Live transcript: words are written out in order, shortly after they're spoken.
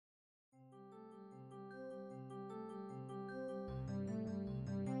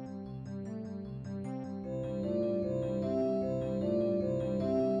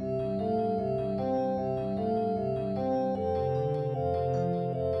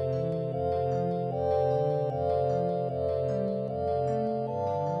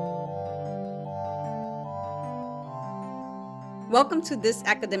Welcome to This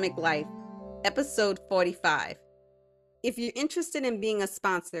Academic Life, episode 45. If you're interested in being a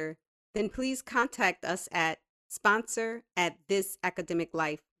sponsor, then please contact us at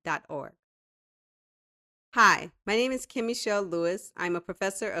sponsor@thisacademiclife.org. Hi, my name is Kim Michelle Lewis. I'm a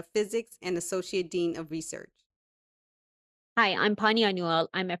professor of physics and associate dean of research. Hi, I'm Pani Anual.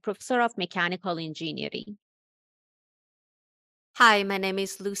 I'm a professor of mechanical engineering. Hi, my name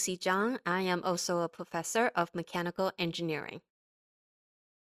is Lucy Zhang. I am also a professor of mechanical engineering.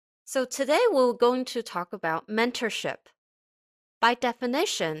 So today we're going to talk about mentorship. By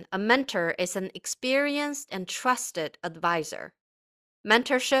definition, a mentor is an experienced and trusted advisor.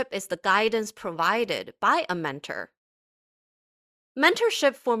 Mentorship is the guidance provided by a mentor.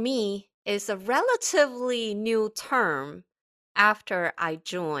 Mentorship for me is a relatively new term after I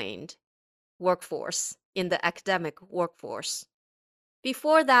joined workforce in the academic workforce.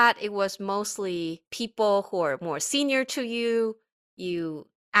 Before that, it was mostly people who are more senior to you. You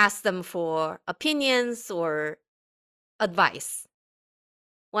ask them for opinions or advice.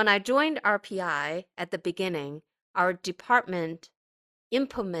 When I joined RPI at the beginning, our department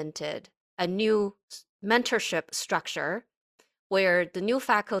implemented a new mentorship structure where the new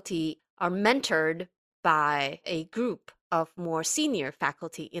faculty are mentored by a group of more senior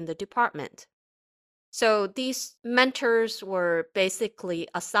faculty in the department. So these mentors were basically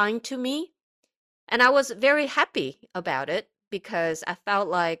assigned to me, and I was very happy about it because I felt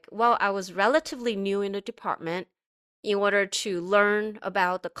like, well, I was relatively new in the department. In order to learn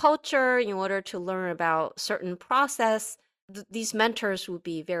about the culture, in order to learn about certain process, these mentors would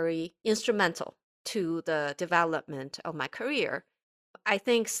be very instrumental to the development of my career. I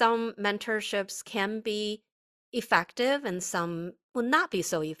think some mentorships can be effective and some would not be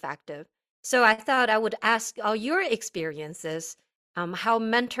so effective. So I thought I would ask all your experiences, how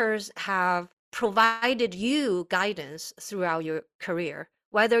mentors have provided you guidance throughout your career,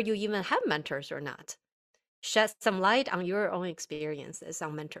 whether you even have mentors or not. Shed some light on your own experiences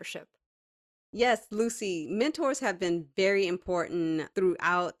on mentorship. Yes, Lucy, mentors have been very important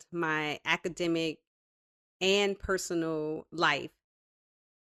throughout my academic and personal life.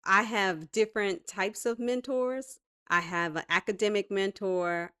 I have different types of mentors. I have an academic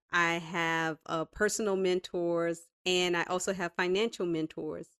mentor, I have personal mentors, and I also have financial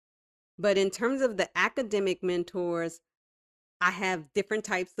mentors. But in terms of the academic mentors, I have different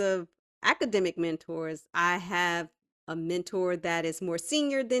types of academic mentors. I have a mentor that is more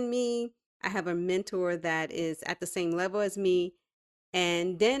senior than me. I have a mentor that is at the same level as me.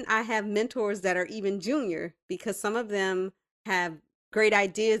 And then I have mentors that are even junior because some of them have great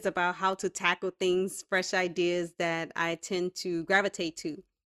ideas about how to tackle things, fresh ideas that I tend to gravitate to.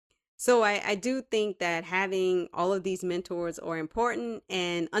 So I do think that having all of these mentors are important,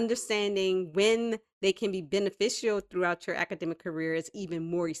 and understanding when they can be beneficial throughout your academic career is even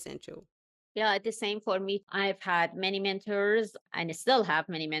more essential. Yeah, the same for me. I've had many mentors and still have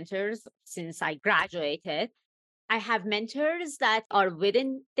many mentors since I graduated. I have mentors that are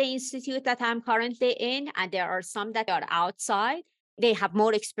within the institute that I'm currently in, and there are some that are outside. They have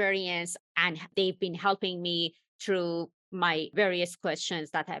more experience and they've been helping me through my various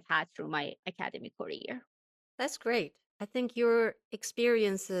questions that I've had through my academic career. That's great. I think your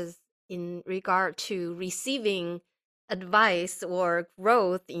experiences in regard to receiving advice or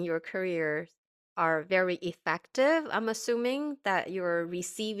growth in your career are very effective. I'm assuming that you're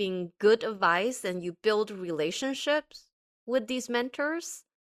receiving good advice and you build relationships with these mentors.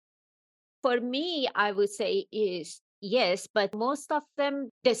 For me, I would say is yes, but most of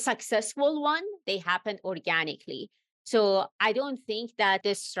them, the successful one, they happen organically. So I don't think that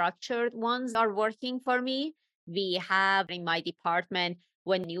the structured ones are working for me. We have in my department,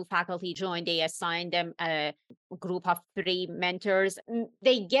 when new faculty join, they assign them a group of three mentors.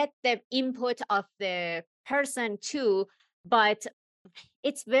 They get the input of the person too, but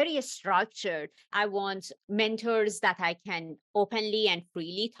it's very structured. I want mentors that I can openly and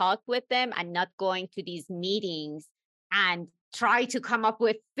freely talk with them and not going to these meetings and try to come up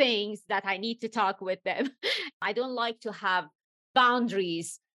with things that I need to talk with them. I don't like to have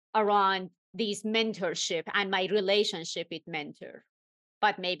boundaries around these mentorship and my relationship with mentor.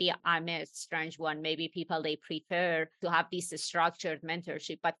 But maybe I'm a strange one. Maybe people they prefer to have this structured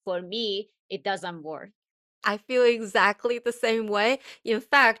mentorship. But for me, it doesn't work. I feel exactly the same way. In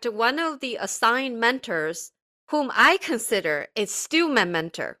fact, one of the assigned mentors whom I consider is still my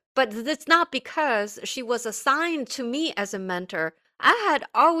mentor, but it's not because she was assigned to me as a mentor. I had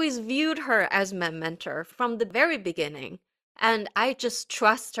always viewed her as my mentor from the very beginning. And I just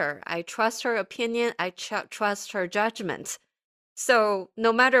trust her. I trust her opinion. I trust her judgment. So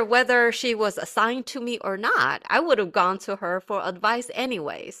no matter whether she was assigned to me or not, I would have gone to her for advice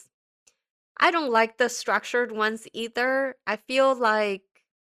anyways. I don't like the structured ones either. I feel like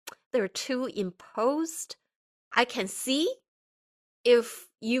they're too imposed. I can see if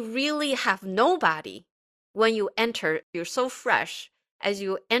you really have nobody when you enter, you're so fresh as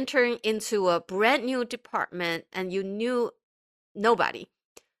you entering into a brand new department and you knew nobody.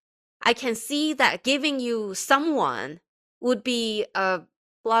 I can see that giving you someone would be a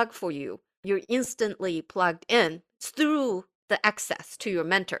plug for you. You're instantly plugged in through the access to your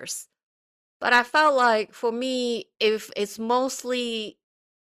mentors. But I felt like for me, if it's mostly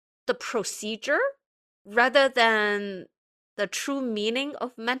the procedure rather than the true meaning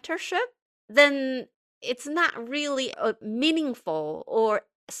of mentorship, then it's not really a meaningful or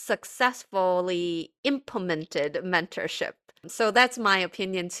successfully implemented mentorship. So that's my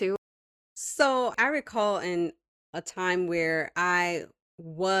opinion too. So I recall in a time where I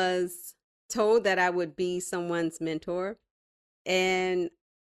was told that I would be someone's mentor, and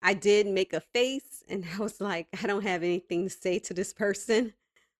I did make a face, and I was like, I don't have anything to say to this person.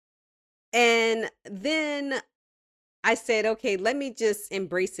 And then I said, okay, let me just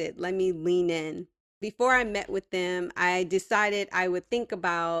embrace it. Let me lean in. Before I met with them, I decided I would think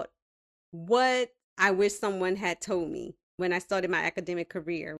about what I wish someone had told me when I started my academic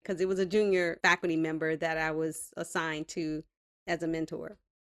career, because it was a junior faculty member that I was assigned to as a mentor.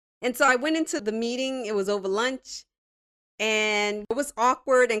 And so I went into the meeting, it was over lunch, and it was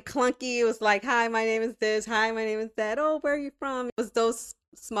awkward and clunky. It was like, hi, my name is this. Hi, my name is that. Oh, where are you from? It was those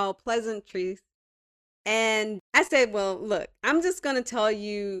small pleasantries. And I said, well, look, I'm just going to tell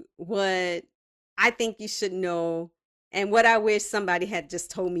you what I think you should know and what I wish somebody had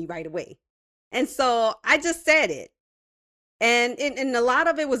just told me right away. And so I just said it. And a lot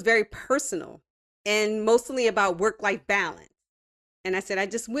of it was very personal and mostly about work life balance. And I said, I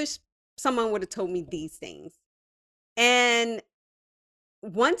just wish someone would have told me these things. And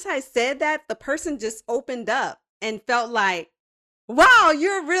once I said that, the person just opened up and felt like, wow,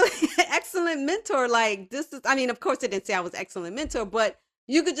 you're really an excellent mentor. Like, this is, I mean, of course, they didn't say I was an excellent mentor, but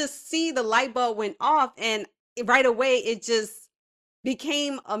you could just see the light bulb went off. And right away, it just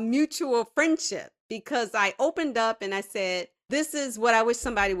became a mutual friendship because I opened up and I said, this is what I wish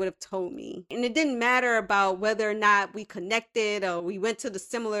somebody would have told me. And it didn't matter about whether or not we connected or we went to the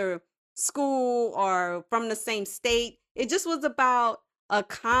similar school or from the same state. It just was about a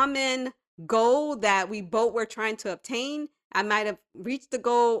common goal that we both were trying to obtain. I might have reached the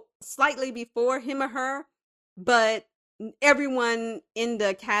goal slightly before him or her, but everyone in the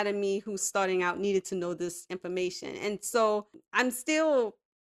academy who's starting out needed to know this information. And so I'm still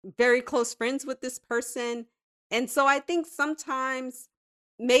very close friends with this person. And so I think sometimes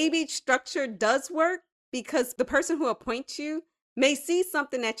maybe structure does work because the person who appoints you may see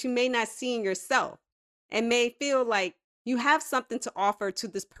something that you may not see in yourself and may feel like you have something to offer to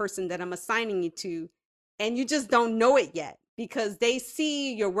this person that I'm assigning you to, and you just don't know it yet because they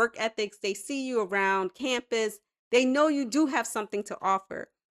see your work ethics, they see you around campus, they know you do have something to offer.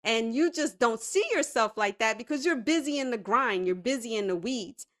 And you just don't see yourself like that because you're busy in the grind, you're busy in the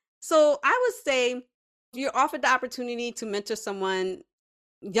weeds. So I would say if you're offered the opportunity to mentor someone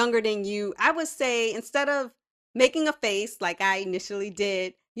younger than you, I would say instead of making a face like I initially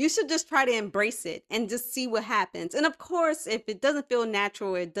did, you should just try to embrace it and just see what happens. And of course, if it doesn't feel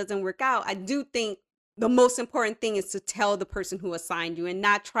natural or it doesn't work out, I do think the most important thing is to tell the person who assigned you and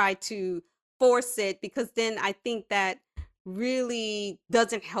not try to force it, because then I think that really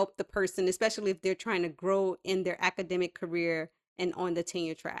doesn't help the person, especially if they're trying to grow in their academic career and on the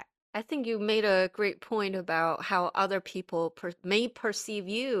tenure track. I think you made a great point about how other people may perceive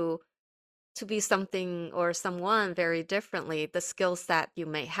you to be something or someone very differently, the skill set you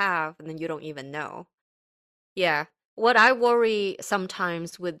may have, and then you don't even know. Yeah. What I worry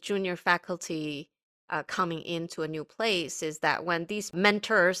sometimes with junior faculty coming into a new place is that when these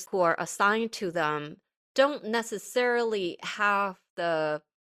mentors who are assigned to them don't necessarily have the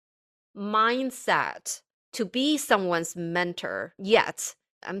mindset to be someone's mentor yet,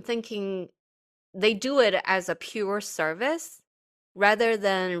 I'm thinking they do it as a pure service rather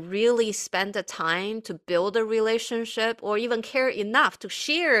than really spend the time to build a relationship or even care enough to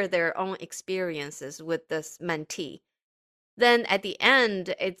share their own experiences with this mentee. Then at the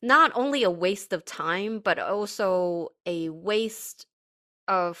end, it's not only a waste of time, but also a waste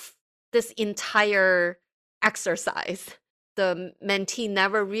of this entire exercise. The mentee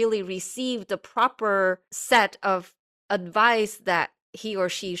never really received the proper set of advice that he or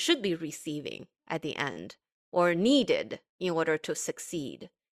she should be receiving at the end or needed in order to succeed.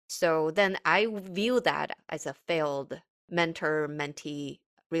 So then I view that as a failed mentor-mentee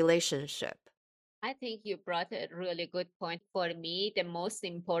relationship? I think you brought a really good point. For me, the most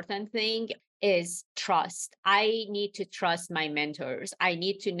important thing is trust. I need to trust my mentors. I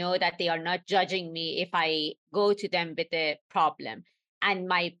need to know that they are not judging me if I go to them with a problem. And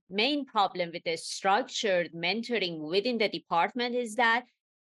my main problem with the structured mentoring within the department is that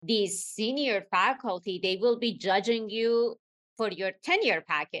these senior faculty, they will be judging you for your tenure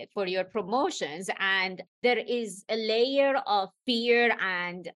packet, for your promotions. And there is a layer of fear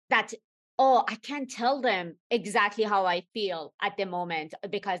and that, oh, I can't tell them exactly how I feel at the moment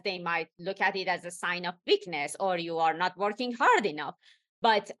because they might look at it as a sign of weakness or you are not working hard enough.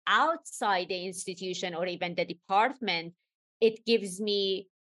 But outside the institution or even the department, it gives me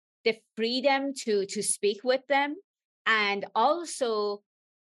the freedom to speak with them. And also,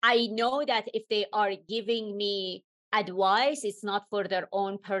 I know that if they are giving me advice, it's not for their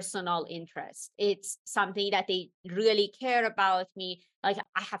own personal interest. It's something that they really care about me. Like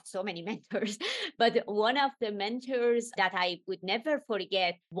I have so many mentors, but one of the mentors that I would never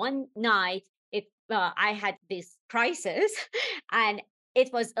forget, one night, I had this crisis and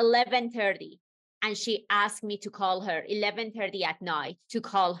it was 11:30 and she asked me to call her 11:30 at night to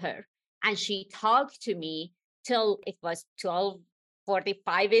call her. And she talked to me till it was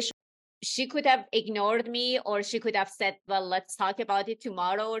 12:45ish. She could have ignored me or she could have said, well, let's talk about it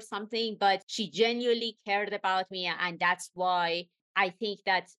tomorrow or something, but she genuinely cared about me. And that's why I think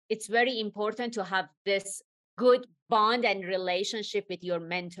that it's very important to have this good bond and relationship with your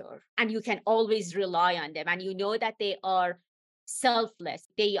mentor. And you can always rely on them. And you know that they are selfless.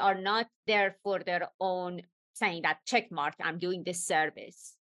 They are not there for their own saying that check mark, I'm doing this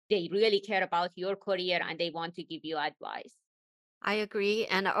service. They really care about your career and they want to give you advice. I agree.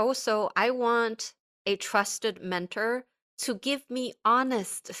 And also, I want a trusted mentor to give me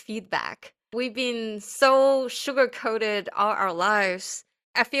honest feedback. We've been so sugar-coated all our lives.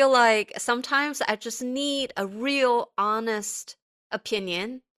 I feel like sometimes I just need a real honest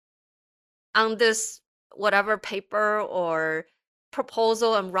opinion on this whatever paper or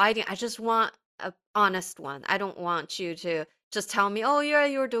proposal I'm writing. I just want an honest one. I don't want you to just tell me, oh, yeah,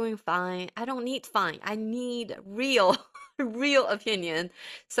 you're doing fine. I don't need fine. I need real, real opinion.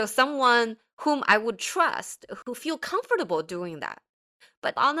 So someone whom I would trust, who feel comfortable doing that.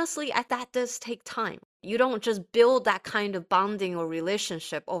 But honestly, that does take time. You don't just build that kind of bonding or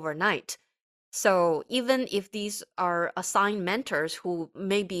relationship overnight. So even if these are assigned mentors who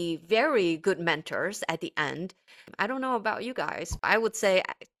may be very good mentors at the end, I don't know about you guys. I would say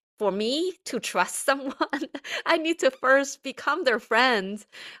for me to trust someone, I need to first become their friend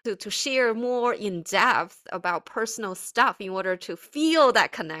to share more in depth about personal stuff in order to feel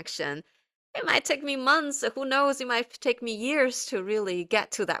that connection. It might take me months. Who knows? It might take me years to really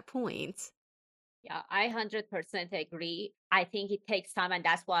get to that point. Yeah, I 100% agree. I think it takes time. And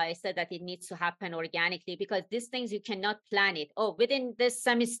that's why I said that it needs to happen organically because these things you cannot plan it. Oh, within this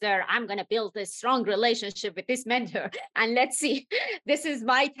semester, I'm going to build a strong relationship with this mentor. And let's see, this is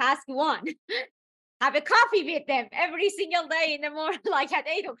my task one. Have a coffee with them every single day in the morning, like at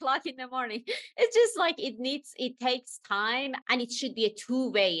 8 o'clock in the morning. It's just like it takes time and it should be a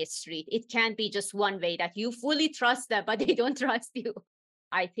two-way street. It can't be just one way that you fully trust them, but they don't trust you.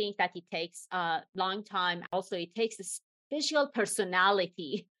 I think that it takes a long time. Also, it takes a special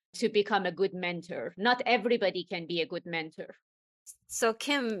personality to become a good mentor. Not everybody can be a good mentor. So,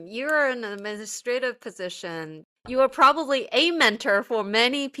 Kim, you're in an administrative position. You are probably a mentor for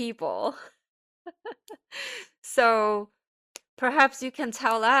many people. So, perhaps you can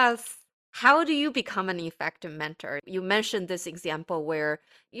tell us, how do you become an effective mentor? You mentioned this example where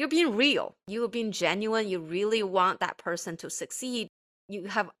you're being real, you're being genuine, you really want that person to succeed. You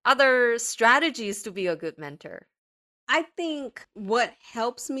have other strategies to be a good mentor. I think what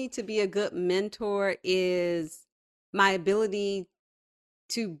helps me to be a good mentor is my ability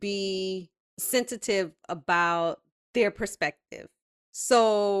to be sensitive about their perspective.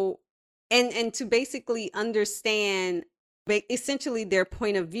 So, and to basically understand essentially their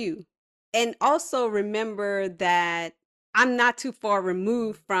point of view. And also remember that I'm not too far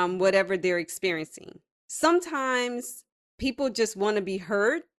removed from whatever they're experiencing. Sometimes people just want to be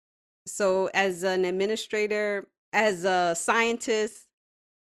heard. So, as an administrator, as a scientist,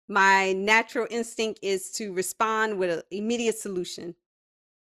 my natural instinct is to respond with an immediate solution.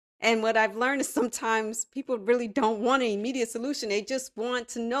 And what I've learned is sometimes people really don't want an immediate solution. They just want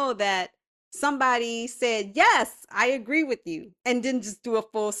to know that somebody said, yes, I agree with you, and then just do a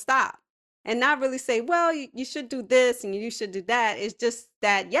full stop and not really say, well, you should do this and you should do that. It's just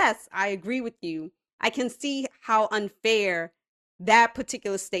that, yes, I agree with you. I can see how unfair that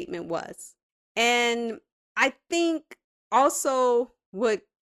particular statement was. And I think also what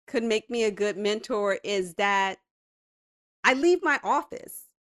could make me a good mentor is that I leave my office.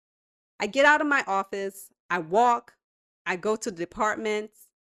 I get out of my office, I walk, I go to the departments,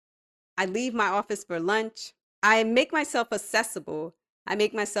 I leave my office for lunch. I make myself accessible, I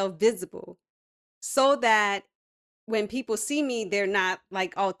make myself visible so that when people see me, they're not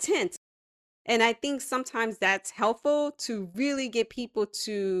like all tense. And I think sometimes that's helpful to really get people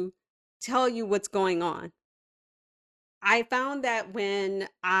to tell you what's going on. I found that when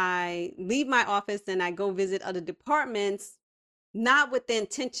I leave my office and I go visit other departments, not with the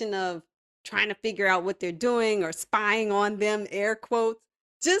intention of trying to figure out what they're doing or spying on them, air quotes,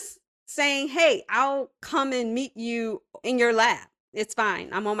 just saying, hey, I'll come and meet you in your lab. It's fine.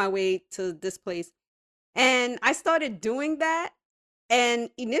 I'm on my way to this place. And I started doing that. And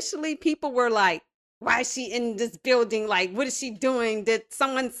initially, people were like, why is she in this building? Like, what is she doing? Did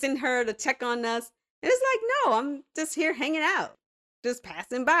someone send her to check on us? And it's like, no, I'm just here hanging out, just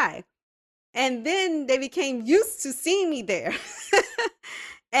passing by. And then they became used to seeing me there.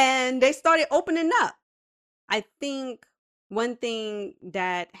 And they started opening up. I think one thing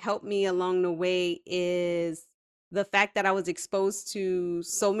that helped me along the way is the fact that I was exposed to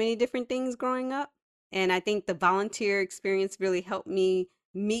so many different things growing up. And I think the volunteer experience really helped me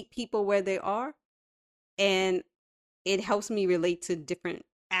meet people where they are. And it helps me relate to different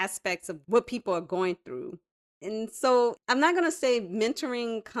aspects of what people are going through. And so I'm not going to say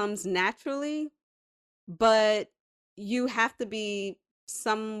mentoring comes naturally, but you have to be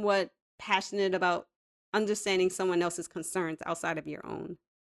somewhat passionate about understanding someone else's concerns outside of your own.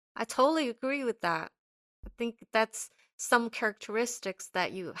 I totally agree with that. I think that's some characteristics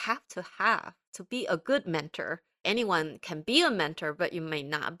that you have to be a good mentor. Anyone can be a mentor, but you may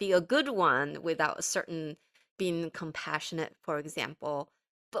not be a good one without a certain being compassionate, for example.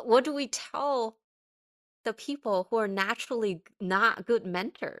 But what do we tell the people who are naturally not good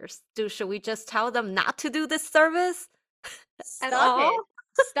mentors? Should we just tell them not to do this service at Stop all? it.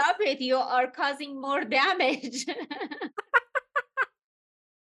 Stop it. You are causing more damage.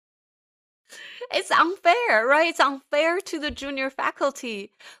 It's unfair, right? It's unfair to the junior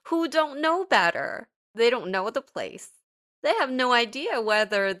faculty who don't know better. They don't know the place. They have no idea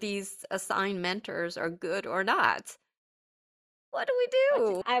whether these assigned mentors are good or not. What do we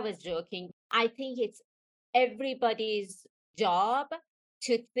do? I was joking. I think it's everybody's job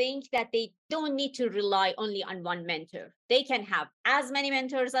to think that they don't need to rely only on one mentor. They can have as many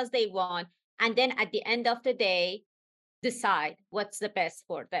mentors as they want. And then at the end of the day, decide what's the best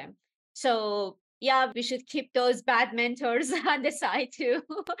for them. So, yeah, we should keep those bad mentors on the side too.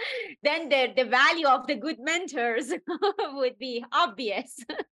 Then the value of the good mentors would be obvious.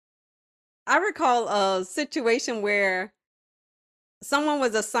 I recall a situation where someone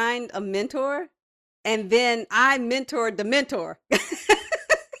was assigned a mentor and then I mentored the mentor.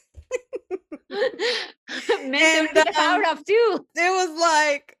 Mentor And to the power of two. it was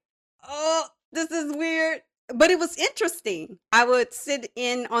like, oh, this is weird. But it was interesting. I would sit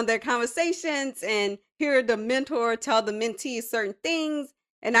in on their conversations and hear the mentor tell the mentee certain things.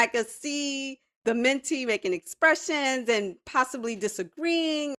 And I could see the mentee making expressions and possibly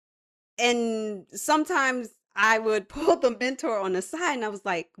disagreeing. And sometimes I would pull the mentor on the side and I was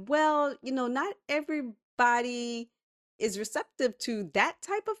like, well, not everybody is receptive to that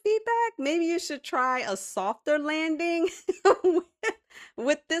type of feedback. Maybe you should try a softer landing with,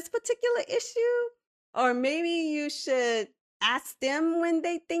 with this particular issue. Or maybe you should ask them when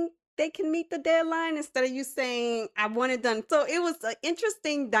they think they can meet the deadline instead of you saying, I want it done. So it was an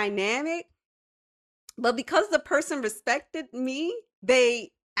interesting dynamic. But because the person respected me,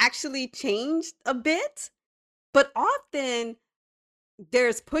 they actually changed a bit. But often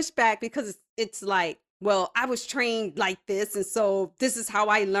there's pushback because it's like, well, I was trained like this, and so this is how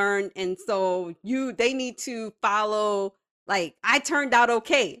I learned, and so they need to follow. Like, I turned out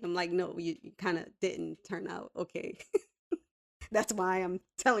okay. I'm like, no, you kind of didn't turn out okay. That's why I'm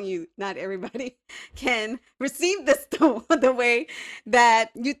telling you, not everybody can receive this the way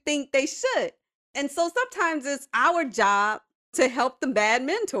that you think they should. And so sometimes it's our job to help the bad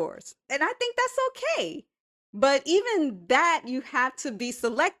mentors. And I think that's okay. But even that, you have to be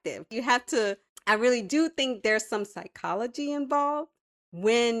selective. I really do think there's some psychology involved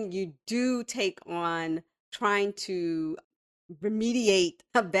when you do take on trying to remediate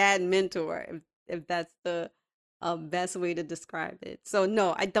a bad mentor, if that's the best way to describe it. So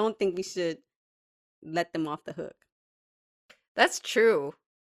no, I don't think we should let them off the hook. That's true.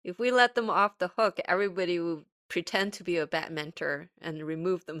 If we let them off the hook, everybody will pretend to be a bad mentor and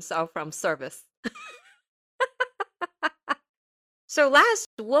remove themselves from service. So last,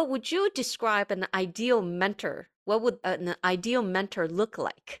 what would you describe an ideal mentor? What would an ideal mentor look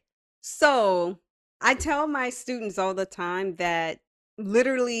like? So I tell my students all the time that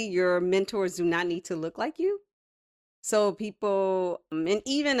literally your mentors do not need to look like you. So people, and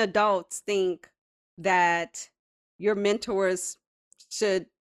even adults, think that your mentors should,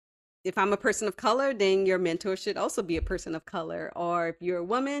 if I'm a person of color, then your mentor should also be a person of color. Or if you're a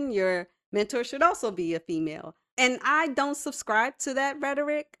woman, your mentor should also be a female. And I don't subscribe to that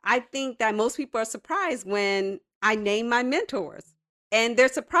rhetoric. I think that most people are surprised when I name my mentors. And they're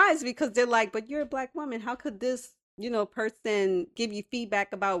surprised because they're like, but you're a Black woman. How could this, person give you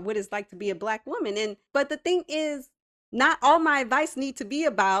feedback about what it's like to be a Black woman? But the thing is, not all my advice need to be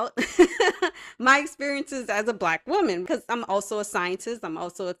about my experiences as a Black woman, because I'm also a scientist, I'm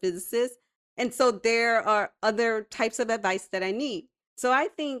also a physicist, and so there are other types of advice that I need. So I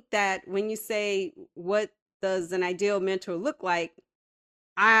think that when you say, what does an ideal mentor look like,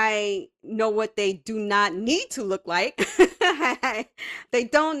 I know what they do not need to look like. They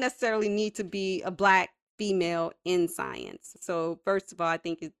don't necessarily need to be a Black female in science. So first of all, I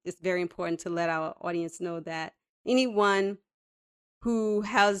think it's very important to let our audience know that anyone who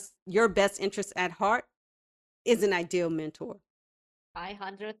has your best interest at heart is an ideal mentor. I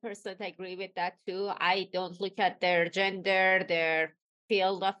 100% agree with that too. I don't look at their gender, their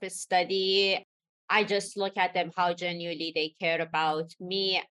field of study. I just look at them, how genuinely they care about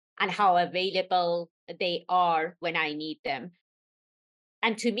me and how available they are when I need them.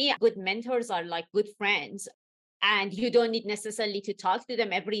 And to me, good mentors are like good friends. And you don't need necessarily to talk to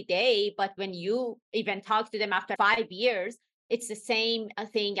them every day, but when you even talk to them after 5 years, it's the same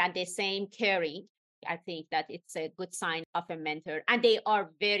thing and the same caring. I think that it's a good sign of a mentor. And they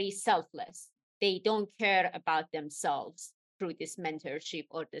are very selfless. They don't care about themselves through this mentorship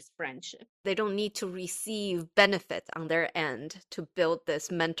or this friendship. They don't need to receive benefit on their end to build this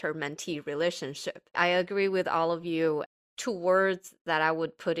mentor-mentee relationship. I agree with all of you. Two words that I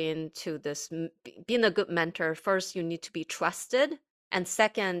would put into this being a good mentor: first, you need to be trusted. And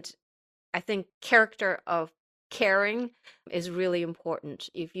second, I think character of caring is really important.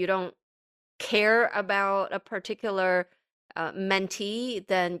 If you don't care about a particular mentee,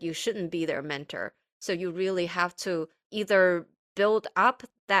 then you shouldn't be their mentor. So you really have to either build up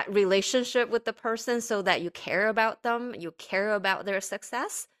that relationship with the person so that you care about them, you care about their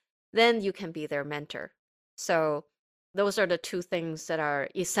success, then you can be their mentor. So those are the two things that are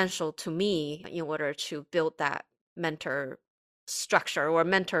essential to me in order to build that mentor structure or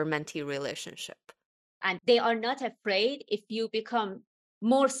mentor-mentee relationship. And they are not afraid if you become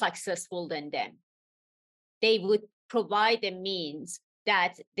more successful than them. They would provide the means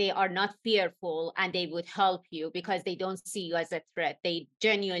that they are not fearful, and they would help you because they don't see you as a threat. They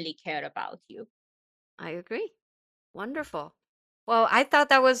genuinely care about you. I agree. Wonderful. Well, I thought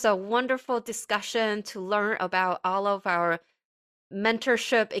that was a wonderful discussion to learn about all of our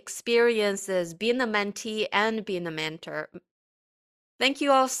mentorship experiences, being a mentee and being a mentor. Thank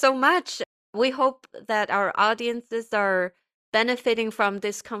you all so much. We hope that our audiences are benefiting from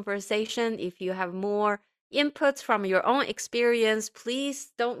this conversation. If you have more inputs from your own experience,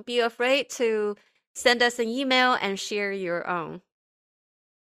 please don't be afraid to send us an email and share your own.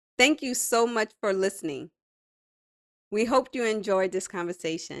 Thank you so much for listening. We hope you enjoyed this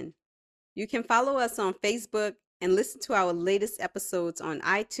conversation. You can follow us on Facebook and listen to our latest episodes on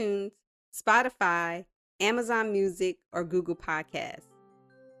iTunes, Spotify, Amazon Music, or Google Podcasts.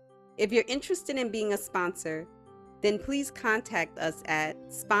 If you're interested in being a sponsor, then please contact us at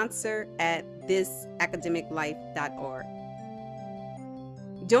sponsor@thisacademiclife.org.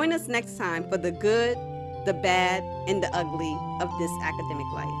 Join us next time for the good, the bad, and the ugly of this academic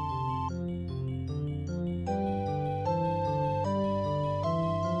life.